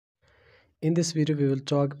In this video, we will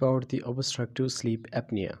talk about the obstructive sleep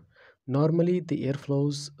apnea. Normally, the air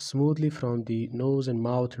flows smoothly from the nose and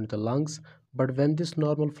mouth into the lungs, but when this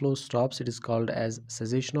normal flow stops, it is called as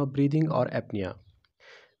cessation of breathing or apnea.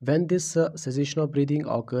 When this cessation of breathing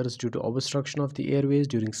occurs due to obstruction of the airways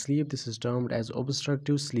during sleep, this is termed as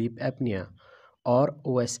obstructive sleep apnea or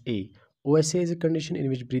OSA. OSA is a condition in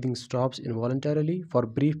which breathing stops involuntarily for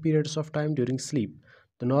brief periods of time during sleep.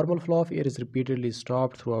 The normal flow of air is repeatedly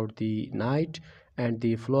stopped throughout the night, and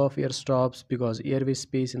the flow of air stops because airway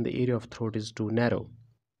space in the area of throat is too narrow.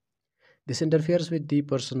 This interferes with the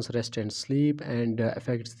person's rest and sleep and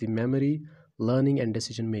affects the memory, learning, and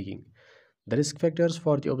decision making. The risk factors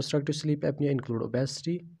for the obstructive sleep apnea include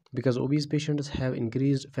obesity, because obese patients have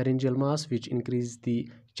increased pharyngeal mass, which increase the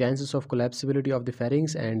chances of collapsibility of the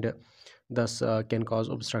pharynx and thus can cause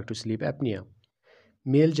obstructive sleep apnea.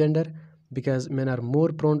 Male gender, because men are more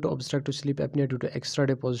prone to obstructive sleep apnea due to extra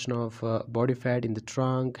deposition of body fat in the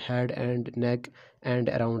trunk, head, and neck, and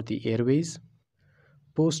around the airways.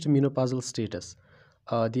 Postmenopausal status.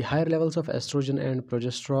 The higher levels of estrogen and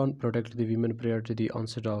progesterone protect the women prior to the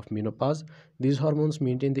onset of menopause. These hormones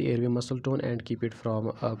maintain the airway muscle tone and keep it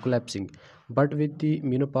from collapsing. But with the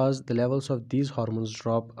menopause, the levels of these hormones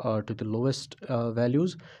drop to the lowest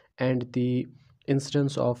values, and the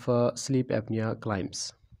incidence of sleep apnea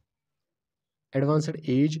climbs. Advanced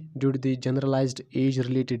age, due to the generalized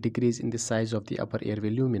age-related decrease in the size of the upper airway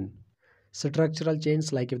lumen. Structural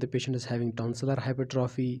change, like if the patient is having tonsillar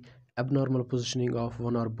hypertrophy, abnormal positioning of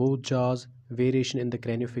one or both jaws, variation in the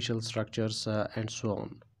craniofacial structures, and so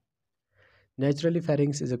on. Naturally,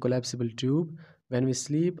 pharynx is a collapsible tube. When we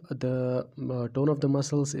sleep, the tone of the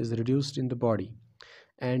muscles is reduced in the body.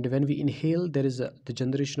 And when we inhale, there is the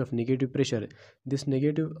generation of negative pressure. This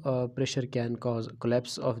negative pressure can cause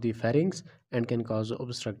collapse of the pharynx and can cause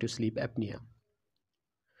obstructive sleep apnea.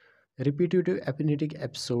 Repetitive apneic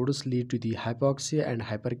episodes lead to the hypoxia and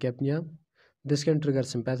hypercapnia. This can trigger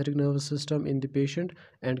sympathetic nervous system in the patient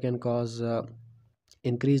and can cause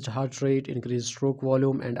increased heart rate, increased stroke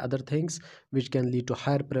volume, and other things, which can lead to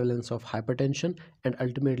higher prevalence of hypertension and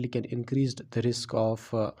ultimately can increase the risk of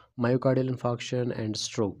myocardial infarction and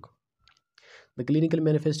stroke. The clinical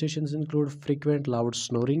manifestations include frequent loud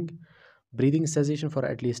snoring, breathing cessation for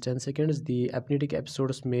at least 10 seconds. The apneic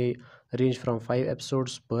episodes may range from 5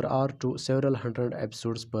 episodes per hour to several hundred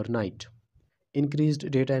episodes per night. Increased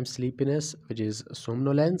daytime sleepiness, which is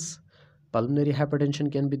somnolence. Pulmonary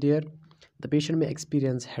hypertension can be there. The patient may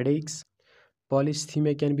experience headaches.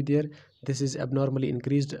 Polycythemia can be there. This is abnormally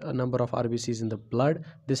increased number of RBCs in the blood.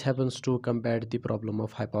 This happens to combat the problem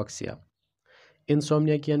of hypoxia.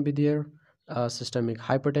 Insomnia can be there. Systemic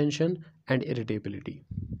hypertension and irritability.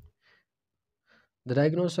 The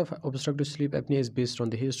diagnosis of obstructive sleep apnea is based on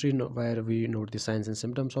the history, where we note the signs and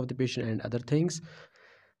symptoms of the patient and other things.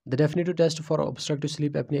 The definitive test for obstructive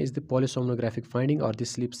sleep apnea is the polysomnographic finding or the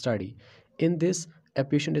sleep study. In this, a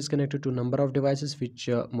patient is connected to a number of devices which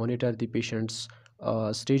monitor the patient's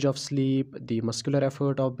stage of sleep, the muscular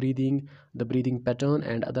effort of breathing, the breathing pattern,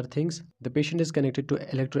 and other things. The patient is connected to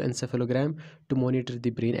electroencephalogram to monitor the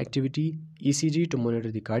brain activity, ECG to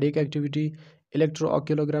monitor the cardiac activity,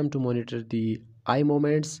 electrooculogram to monitor the eye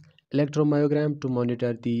movements, electromyogram to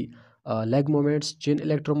monitor the leg movements, chin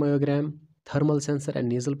electromyogram, thermal sensor and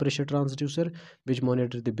nasal pressure transducer, which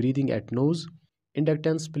monitor the breathing at nose,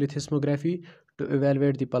 inductance plethysmography to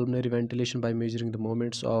evaluate the pulmonary ventilation by measuring the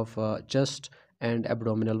movements of chest and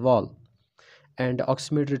abdominal wall, and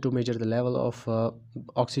oximetry to measure the level of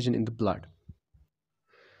oxygen in the blood.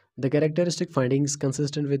 The characteristic findings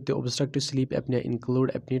consistent with the obstructive sleep apnea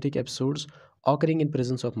include apneic episodes occurring in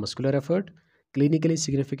presence of muscular effort, clinically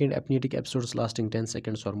significant apneic episodes lasting 10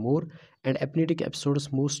 seconds or more, and apneic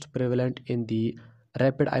episodes most prevalent in the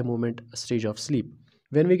rapid eye movement stage of sleep.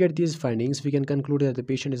 When we get these findings, we can conclude that the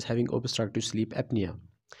patient is having obstructive sleep apnea.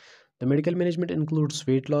 The medical management includes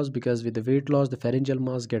weight loss, because with the weight loss, the pharyngeal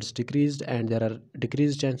mass gets decreased and there are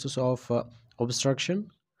decreased chances of obstruction.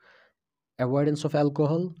 Avoidance of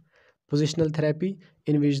alcohol. Positional therapy,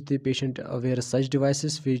 in which the patient wears such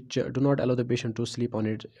devices which do not allow the patient to sleep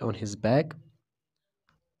on his back.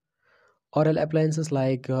 Oral appliances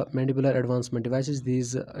like mandibular advancement devices.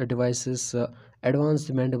 These devices advance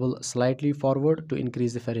the mandible slightly forward to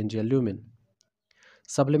increase the pharyngeal lumen.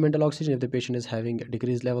 Supplemental oxygen, if the patient is having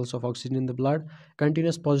decreased levels of oxygen in the blood.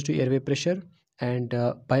 Continuous positive airway pressure and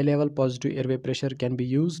bilevel positive airway pressure can be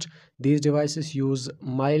used. These devices use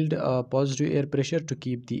mild positive air pressure to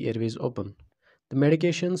keep the airways open. The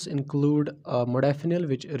medications include modafinil,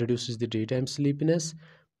 which reduces the daytime sleepiness,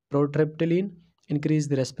 protriptyline, increase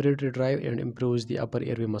the respiratory drive and improves the upper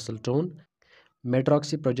airway muscle tone,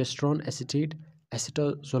 Medroxyprogesterone acetate,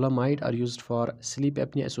 acetazolamide are used for sleep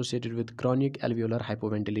apnea associated with chronic alveolar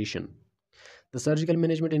hypoventilation. The surgical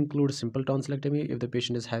management includes simple tonsillectomy. If the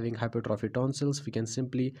patient is having hypertrophic tonsils, we can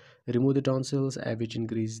simply remove the tonsils, which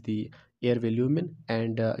increase the airway lumen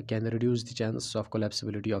and can reduce the chances of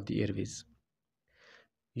collapsibility of the airways.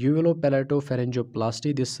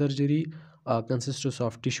 Uvulopalatopharyngoplasty. This surgery consists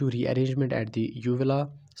of tissue rearrangement at the uvula,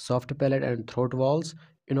 soft palate, and throat walls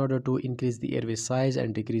in order to increase the airway size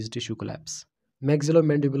and decrease tissue collapse.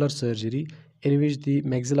 Maxillomandibular surgery, in which the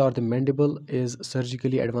maxilla or the mandible is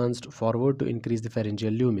surgically advanced forward to increase the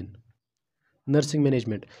pharyngeal lumen. Nursing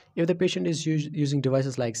management. If the patient is using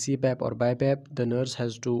devices like CPAP or BiPAP, the nurse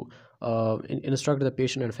has to instruct the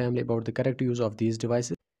patient and family about the correct use of these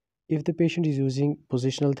devices. If the patient is using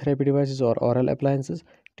positional therapy devices or oral appliances,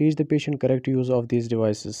 teach the patient correct use of these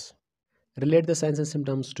devices. Relate the signs and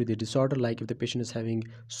symptoms to the disorder, like if the patient is having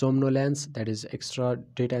somnolence, that is extra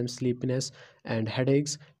daytime sleepiness, and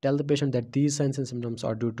headaches, tell the patient that these signs and symptoms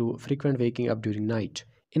are due to frequent waking up during night.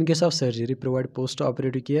 In case of surgery, provide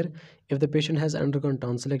post-operative care. If the patient has undergone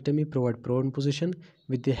tonsillectomy, provide prone position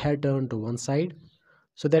with the head turned to one side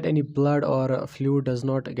so that any blood or fluid does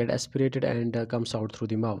not get aspirated and comes out through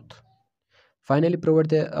the mouth. Finally, provide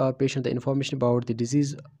the patient the information about the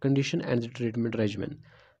disease condition and the treatment regimen.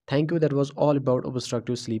 Thank you. That was all about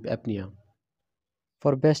obstructive sleep apnea.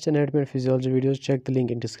 For best anatomy and physiology videos, check the link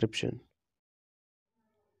in description.